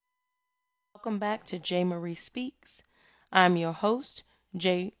Welcome back to J. Marie Speaks. I'm your host,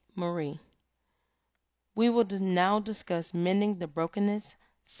 J. Marie. We will now discuss mending the brokenness,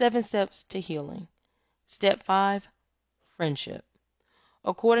 7 steps to healing. Step 5, friendship.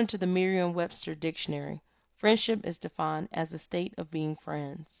 According to the Merriam-Webster dictionary, friendship is defined as the state of being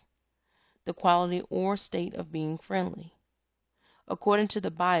friends, the quality or state of being friendly. According to the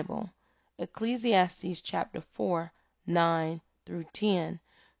Bible, Ecclesiastes chapter 4, 9 through 10,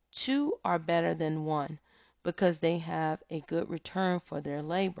 two are better than one, because they have a good return for their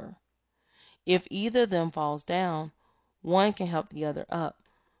labor. If either of them falls down, one can help the other up,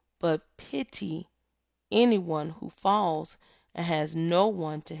 but pity anyone who falls and has no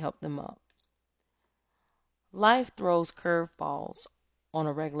one to help them up. Life throws curveballs on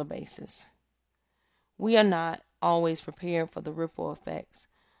a regular basis. We are not always prepared for the ripple effects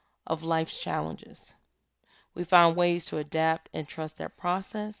of life's challenges. We find ways to adapt and trust that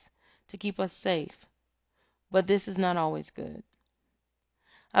process to keep us safe, but this is not always good.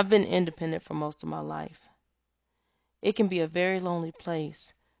 I've been independent for most of my life. It can be a very lonely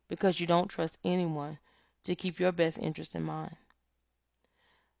place because you don't trust anyone to keep your best interest in mind.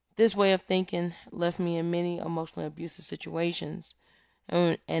 This way of thinking left me in many emotionally abusive situations,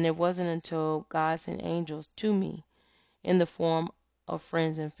 and it wasn't until God sent angels to me in the form of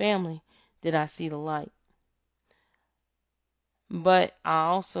friends and family did I see the light. But I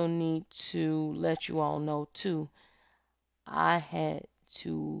also need to let you all know too, I had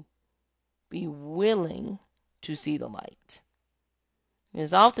to be willing to see the light.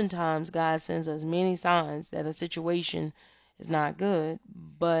 Because oftentimes God sends us many signs that a situation is not good,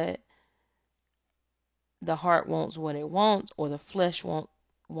 but the heart wants what it wants, or the flesh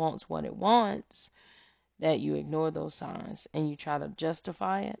wants what it wants, that you ignore those signs and you try to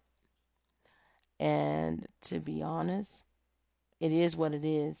justify it. And to be honest, it is what it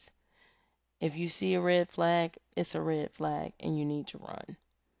is. If you see a red flag, it's a red flag and you need to run,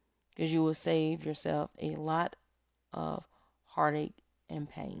 because you will save yourself a lot of heartache and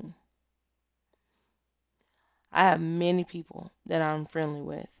pain. I have many people that I'm friendly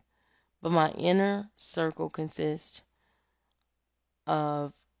with, but my inner circle consists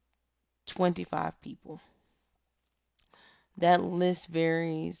of 25 people. That list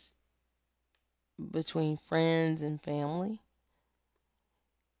varies between friends and family,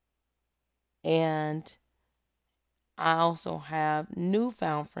 and I also have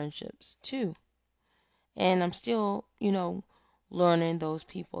newfound friendships too. And I'm still, learning those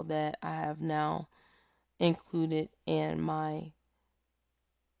people that I have now included in my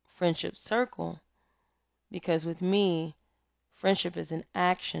friendship circle, because with me, friendship is an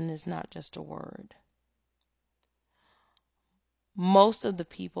action, it's not just a word. Most of the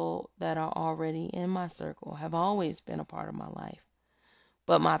people that are already in my circle have always been a part of my life,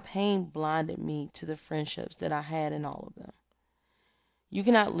 but my pain blinded me to the friendships that I had in all of them. You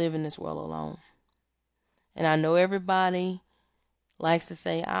cannot live in this world alone. And I know everybody likes to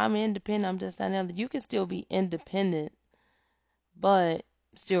say, I'm independent, I'm just that and the other. You can still be independent, but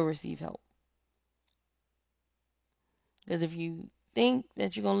still receive help. Because if you think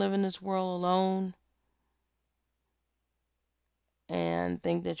that you're going to live in this world alone and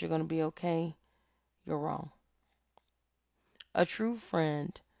think that you're going to be okay, you're wrong. A true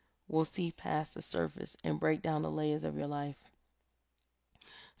friend will see past the surface and break down the layers of your life.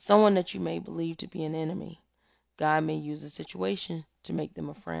 Someone that you may believe to be an enemy, God may use a situation to make them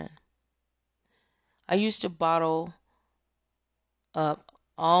a friend. I used to bottle up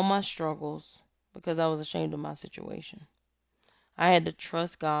all my struggles because I was ashamed of my situation. I had to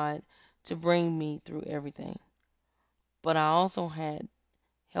trust God to bring me through everything, but I also had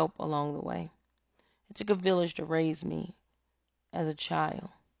help along the way. It took a village to raise me as a child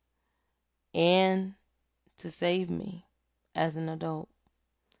and to save me as an adult.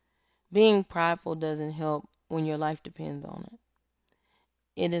 Being prideful doesn't help when your life depends on it.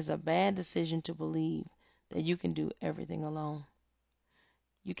 It is a bad decision to believe that you can do everything alone.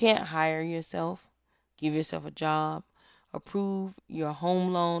 You can't hire yourself, give yourself a job, approve your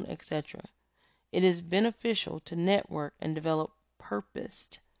home loan, etc. It is beneficial to network and develop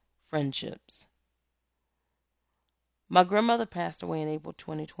purposed friendships. My grandmother passed away in April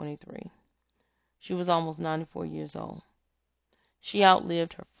 2023. She was almost 94 years old. She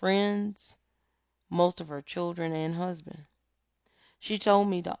outlived her friends, most of her children, and husband. She told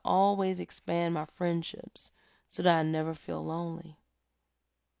me to always expand my friendships so that I never feel lonely.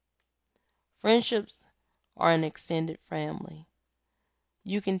 Friendships are an extended family.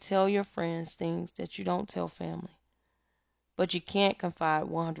 You can tell your friends things that you don't tell family, but you can't confide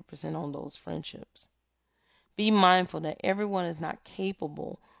 100% on those friendships. Be mindful that everyone is not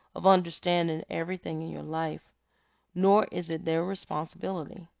capable of understanding everything in your life, nor is it their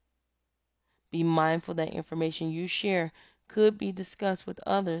responsibility. Be mindful that information you share could be discussed with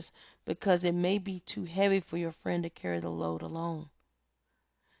others because it may be too heavy for your friend to carry the load alone.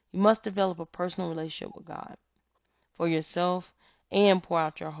 You must develop a personal relationship with God for yourself and pour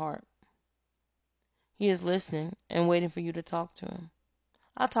out your heart. He is listening and waiting for you to talk to him.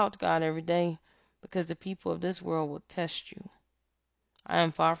 I talk to God every day because the people of this world will test you. I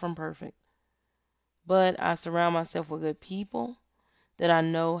am far from perfect, but I surround myself with good people that I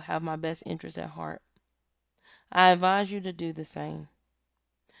know have my best interests at heart. I advise you to do the same.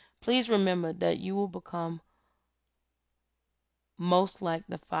 Please remember that you will become most like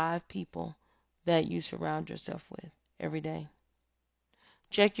the 5 people that you surround yourself with every day.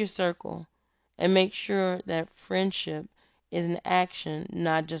 Check your circle and make sure that friendship is an action,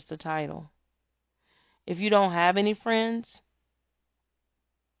 not just a title. If you don't have any friends,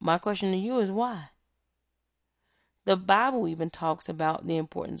 my question to you is why? The Bible even talks about the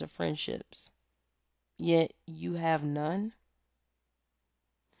importance of friendships, yet you have none.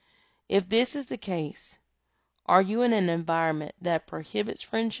 If this is the case, are you in an environment that prohibits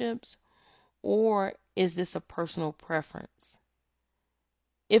friendships, or is this a personal preference?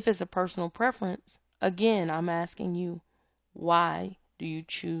 If it's a personal preference, again, I'm asking you, why do you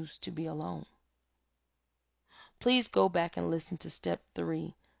choose to be alone? Please go back and listen to step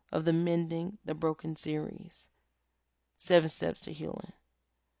 3 of the Mending the Broken series, 7 Steps to Healing.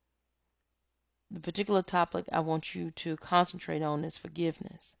 The particular topic I want you to concentrate on is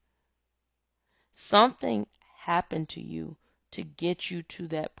forgiveness. Something happened to you to get you to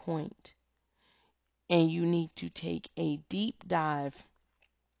that point, and you need to take a deep dive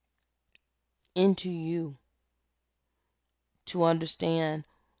into you to understand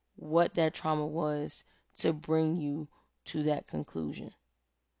what that trauma was to bring you to that conclusion.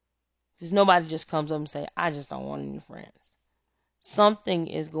 Because nobody just comes up and say, I just don't want any friends. Something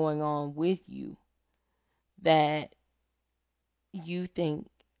is going on with you that you think,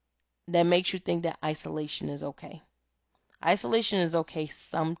 that makes you think that isolation is okay. Isolation is okay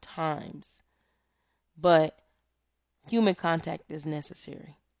sometimes, but human contact is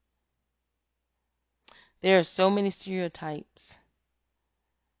necessary. There are so many stereotypes.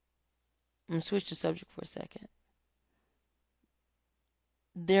 I'm going to switch the subject for a second.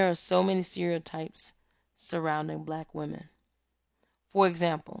 There are so many stereotypes surrounding black women. For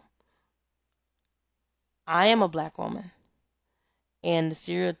example, I am a black woman, and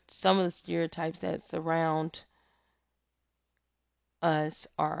some of the stereotypes that surround us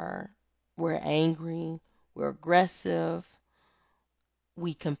are we're angry, we're aggressive,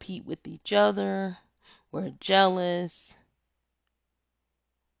 we compete with each other, we're jealous,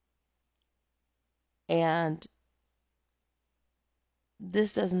 and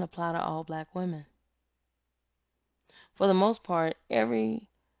this doesn't apply to all black women. For the most part, every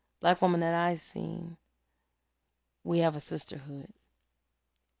black woman that I've seen, we have a sisterhood.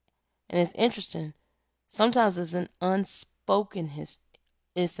 And it's interesting. Sometimes it's an unspoken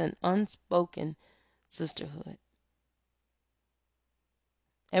sisterhood.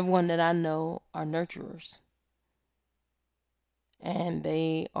 Everyone that I know are nurturers, and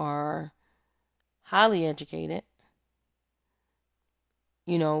they are highly educated,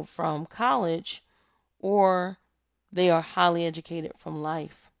 from college, or they are highly educated from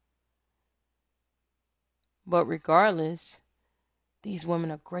life. But regardless, these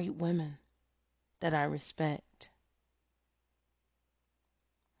women are great women that I respect.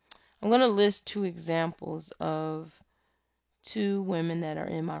 I'm going to list 2 examples of 2 women that are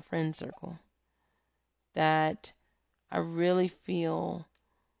in my friend circle that I really feel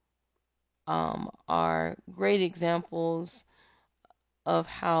are great examples of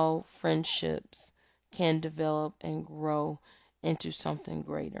how friendships can develop and grow into something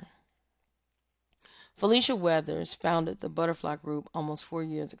greater. Felicia Weathers founded the Butterfly Group almost 4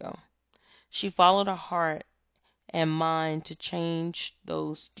 years ago. She followed her heart and mind to change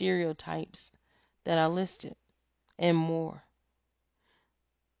those stereotypes that I listed and more.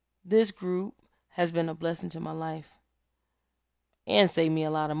 This group has been a blessing to my life and saved me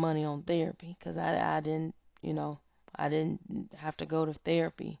a lot of money on therapy because I didn't have to go to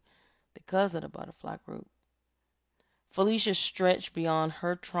therapy because of the Butterfly Group. Felicia stretched beyond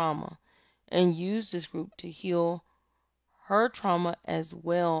her trauma and used this group to heal her trauma as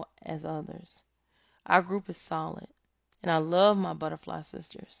well as others. Our group is solid, and I love my butterfly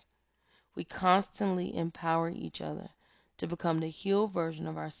sisters. We constantly empower each other to become the healed version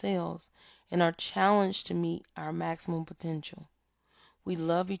of ourselves and are challenged to meet our maximum potential. We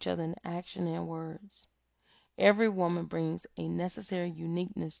love each other in action and words. Every woman brings a necessary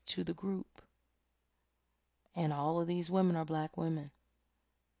uniqueness to the group, and all of these women are black women.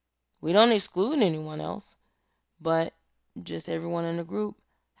 We don't exclude anyone else, but just everyone in the group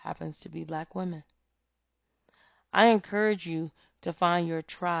happens to be black women. I encourage you to find your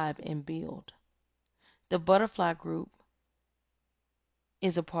tribe and build. The butterfly group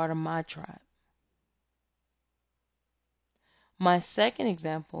is a part of my tribe. My second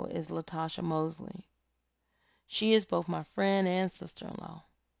example is Latasha Mosley. She is both my friend and sister-in-law.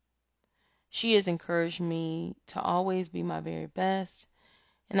 She has encouraged me to always be my very best,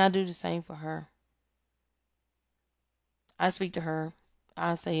 and I do the same for her. I speak to her,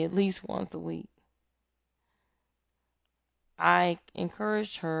 I say at least once a week. I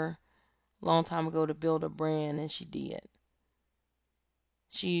encouraged her a long time ago to build a brand, and she did.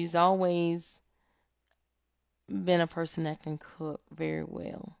 She's always been a person that can cook very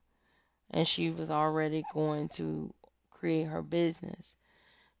well, and she was already going to create her business.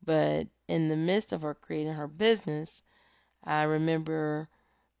 But in the midst of her creating her business, I remember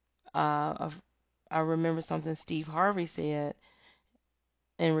I remember something Steve Harvey said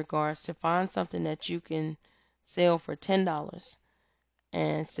in regards to find something that you can sell for $10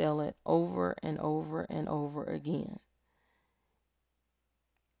 and sell it over and over and over again.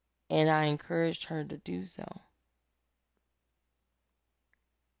 And I encouraged her to do so.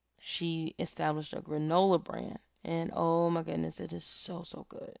 She established a granola brand, and oh my goodness, it is so, so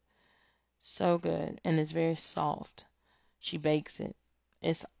good. So good, and it's very soft. She bakes it.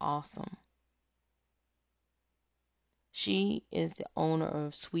 It's awesome. She is the owner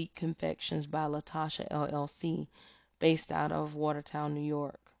of Sweet Confections by Latasha LLC, based out of Watertown, New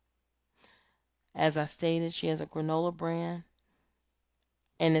York. As I stated, she has a granola brand,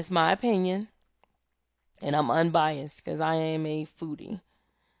 and it's my opinion, and I'm unbiased because I am a foodie,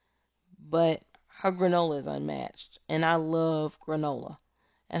 but her granola is unmatched, and I love granola.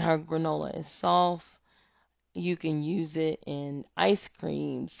 And her granola is soft. You can use it in ice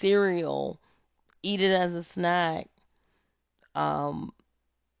cream, cereal, eat it as a snack, um,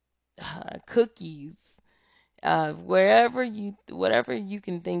 cookies, whatever you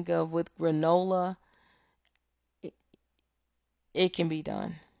can think of with granola, it, it can be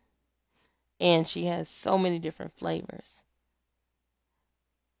done. And she has so many different flavors.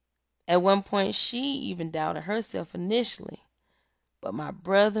 At one point, she even doubted herself initially, but my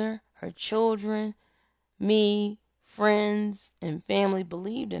brother, her children, me, friends, and family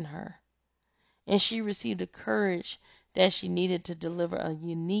believed in her, and she received the courage that she needed to deliver a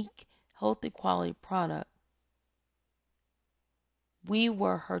unique, healthy quality product. We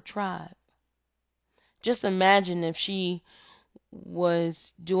were her tribe. Just imagine if she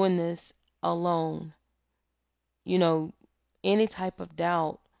was doing this alone. You know, any type of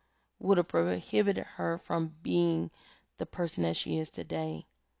doubt would have prohibited her from being the person that she is today,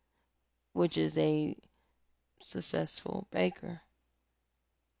 which is a successful baker.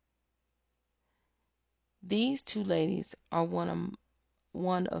 These two ladies are one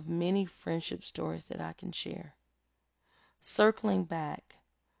of many friendship stories that I can share. Circling back,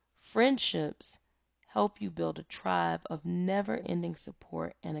 friendships help you build a tribe of never-ending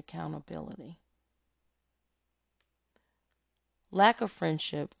support and accountability. Lack of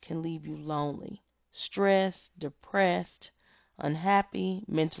friendship can leave you lonely, stressed, depressed, unhappy,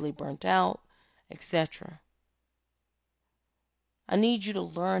 mentally burnt out, etc. I need you to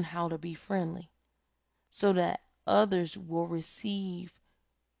learn how to be friendly so that others will receive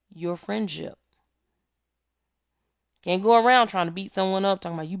your friendship. Can't go around trying to beat someone up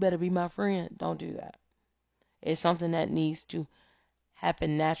talking about you better be my friend. Don't do that. It's something that needs to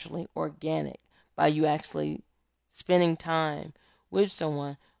happen naturally, organic, by you actually spending time with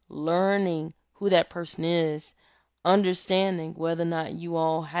someone, learning who that person is, understanding whether or not you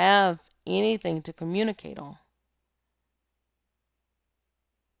all have anything to communicate on.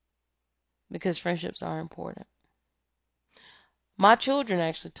 Because friendships are important. My children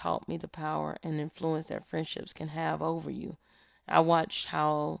actually taught me the power and influence that friendships can have over you. I watched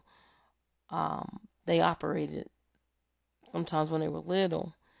how they operated sometimes when they were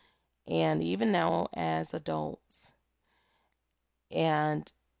little and even now as adults.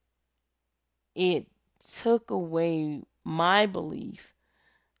 And it took away my belief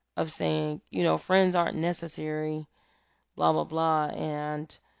of saying, friends aren't necessary, blah, blah, blah.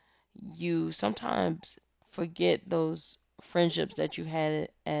 And you sometimes forget those friendships that you had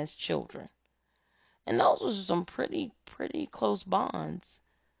as children. And those were some pretty, pretty close bonds.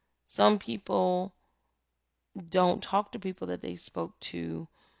 Some people don't talk to people that they spoke to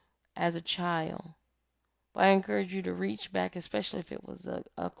as a child. But I encourage you to reach back, especially if it was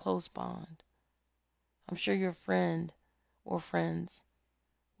a close bond. I'm sure your friend or friends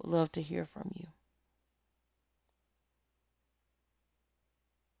would love to hear from you.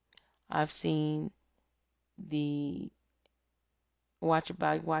 I've seen the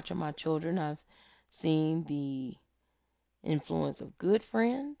by watching my children, I've seen the influence of good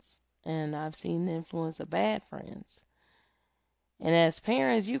friends and I've seen the influence of bad friends. And as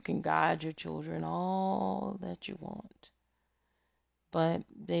parents, you can guide your children all that you want, but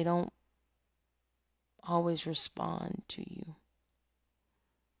they don't always respond to you.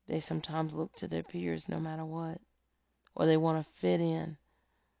 They sometimes look to their peers no matter what, or they want to fit in.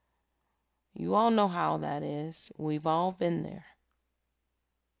 You all know how that is. We've all been there.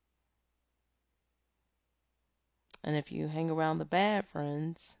 And if you hang around the bad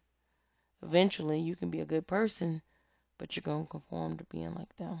friends, eventually you can be a good person, but you're going to conform to being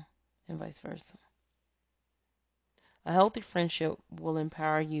like them, and vice versa. A healthy friendship will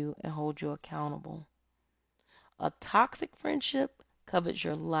empower you and hold you accountable. A toxic friendship covets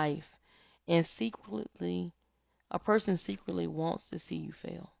your life, and a person secretly wants to see you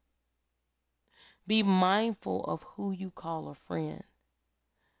fail. Be mindful of who you call a friend.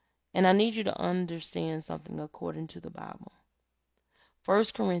 And I need you to understand something according to the Bible.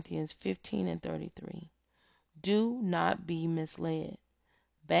 1 Corinthians 15:33. Do not be misled.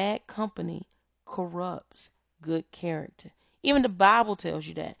 Bad company corrupts good character. Even the Bible tells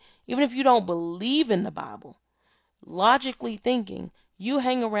you that. Even if you don't believe in the Bible, logically thinking, you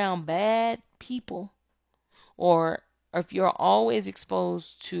hang around bad people, or if you're always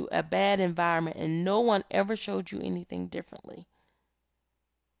exposed to a bad environment and no one ever showed you anything differently,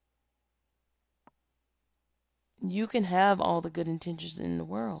 you can have all the good intentions in the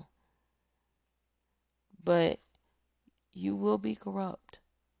world, but you will be corrupt.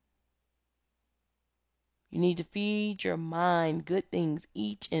 You need to feed your mind good things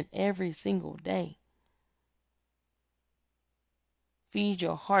each and every single day. Feed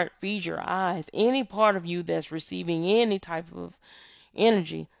your heart, feed your eyes, any part of you that's receiving any type of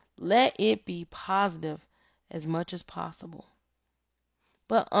energy, let it be positive as much as possible.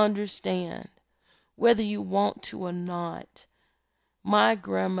 But understand, whether you want to or not, my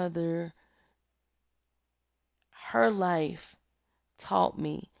grandmother, her life taught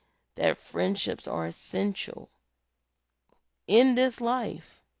me that friendships are essential in this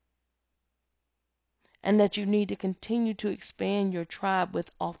life and that you need to continue to expand your tribe with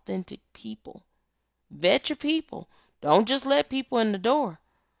authentic people. Vet your people. Don't just let people in the door.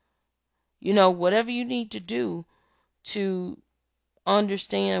 Whatever you need to do to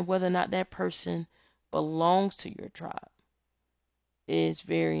understand whether or not that person belongs to your tribe is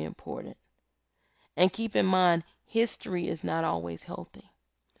very important. And keep in mind, history is not always healthy.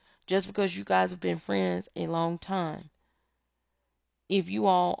 Just because you guys have been friends a long time, if you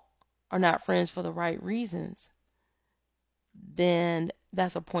all are not friends for the right reasons, then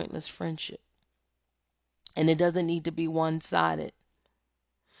that's a pointless friendship. And it doesn't need to be one-sided.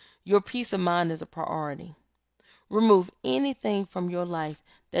 Your peace of mind is a priority. Remove anything from your life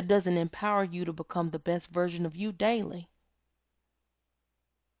that doesn't empower you to become the best version of you daily.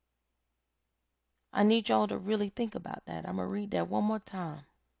 I need y'all to really think about that. I'm going to read that one more time.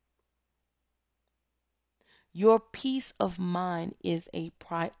 Your peace of mind is a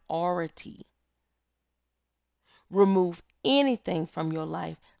priority. Remove anything from your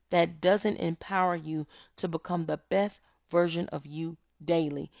life that doesn't empower you to become the best version of you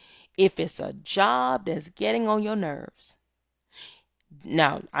daily. If it's a job that's getting on your nerves.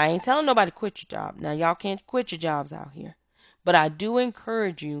 Now, I ain't telling nobody to quit your job. Now, y'all can't quit your jobs out here. But I do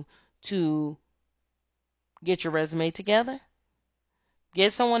encourage you to get your resume together,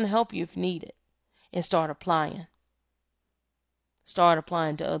 get someone to help you if needed, and start applying. Start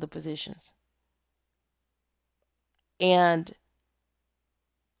applying to other positions. And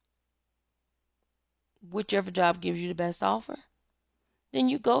whichever job gives you the best offer, then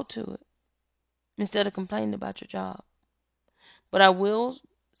you go to it instead of complaining about your job. But I will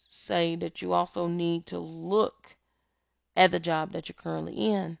say that you also need to look at the job that you're currently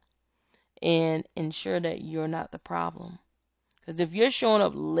in and ensure that you're not the problem. Because if you're showing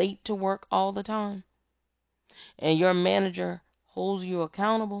up late to work all the time and your manager holds you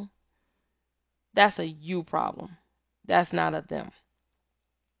accountable, that's a you problem. That's not a them.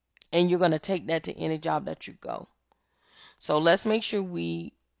 And you're going to take that to any job that you go. So let's make sure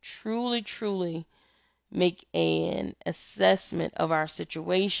we truly make an assessment of our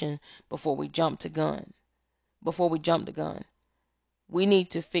situation before we jump the gun. We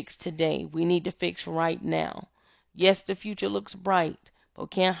need to fix today. We need to fix right now. Yes, the future looks bright, but we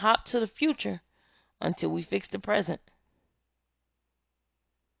can't hop to the future until we fix the present.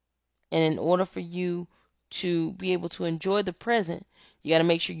 And in order for you to be able to enjoy the present, you got to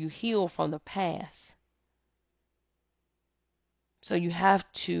make sure you heal from the past. So you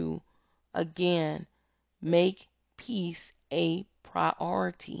have to, again, make peace a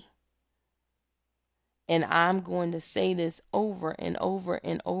priority. And I'm going to say this over and over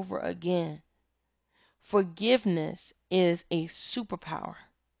and over again. Forgiveness is a superpower.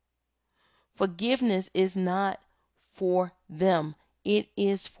 Forgiveness is not for them, it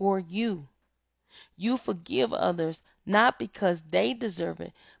is for you. You forgive others not because they deserve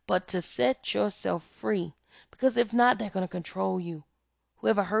it, but to set yourself free. Because if not, they're going to control you.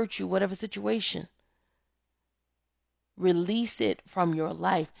 Whoever hurt you, whatever situation, release it from your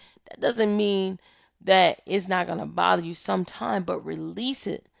life. That doesn't mean that it's not going to bother you sometime, but release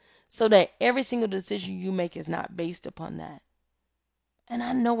it so that every single decision you make is not based upon that. And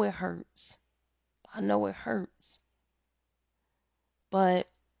I know it hurts. I know it hurts. But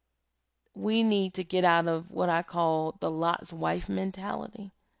we need to get out of what I call the Lot's wife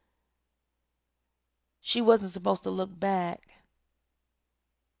mentality. She wasn't supposed to look back,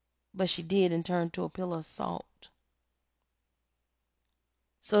 but she did and turned to a pillar of salt.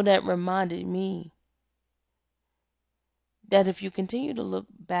 So that reminded me that if you continue to look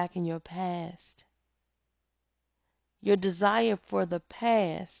back in your past, your desire for the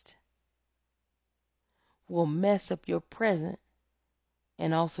past will mess up your present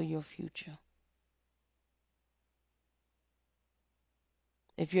and also your future.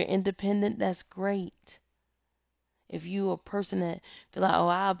 If you're independent, that's great. If you're a person that feel like, oh,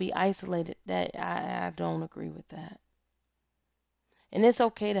 I'll be isolated, that I don't agree with that. And it's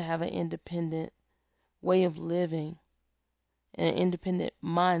okay to have an independent way of living and an independent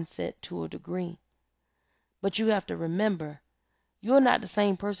mindset to a degree. But you have to remember, you're not the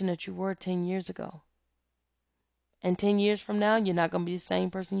same person that you were 10 years ago. And 10 years from now, you're not going to be the same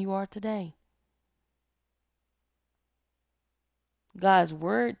person you are today. God's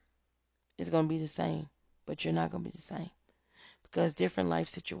word is going to be the same, but you're not going to be the same. Because different life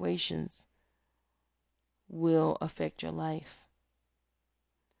situations will affect your life.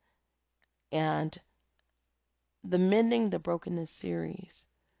 And the Mending the Brokenness series,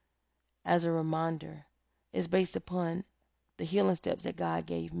 as a reminder, is based upon the healing steps that God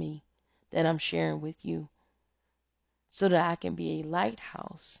gave me that I'm sharing with you so that I can be a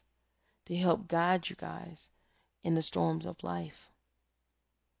lighthouse to help guide you guys in the storms of life.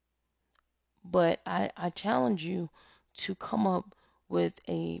 But I challenge you to come up with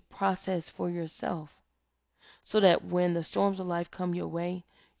a process for yourself so that when the storms of life come your way,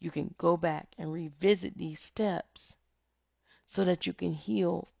 you can go back and revisit these steps so that you can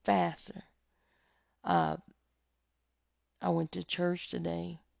heal faster. I went to church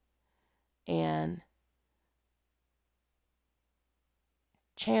today and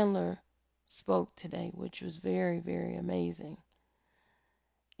Chandler spoke today, which was very, very amazing.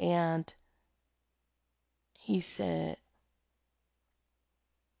 And he said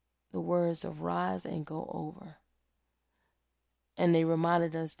the words of rise and go over. And they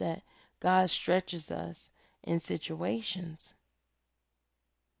reminded us that God stretches us in situations.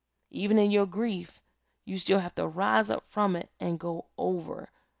 Even in your grief, you still have to rise up from it and go over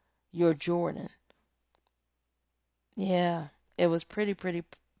your Jordan. Yeah, it was pretty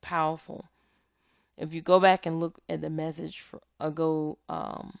powerful. If you go back and look at the message go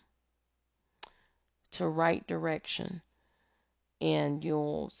to Right Direction, and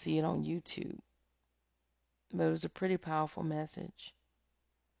you'll see it on YouTube. But it was a pretty powerful message,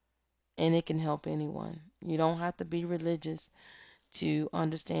 and it can help anyone. You don't have to be religious to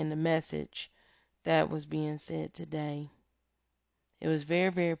understand the message that was being said today. It was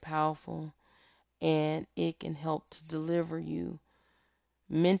very powerful, and it can help to deliver you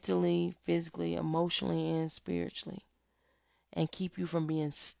mentally, physically, emotionally, and spiritually, and keep you from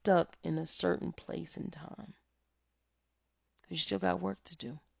being stuck in a certain place in time. Because you still got work to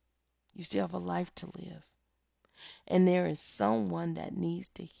do. You still have a life to live. And there is someone that needs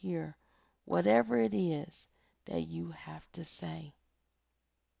to hear whatever it is that you have to say.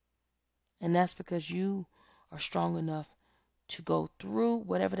 And that's because you are strong enough to go through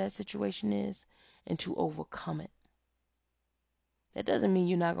whatever that situation is and to overcome it. That doesn't mean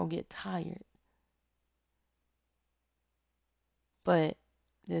you're not going to get tired. But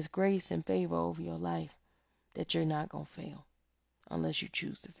there's grace and favor over your life that you're not going to fail unless you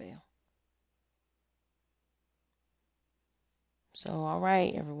choose to fail. So, all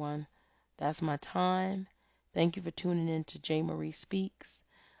right, everyone. That's my time. Thank you for tuning in to J. Marie Speaks.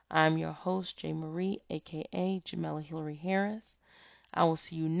 I'm your host, J. Marie, aka Jamela Hillary Harris. I will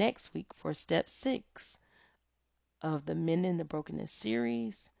see you next week for step 6 of the Mending the Brokenness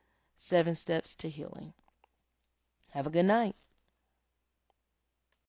series, 7 Steps to Healing. Have a good night.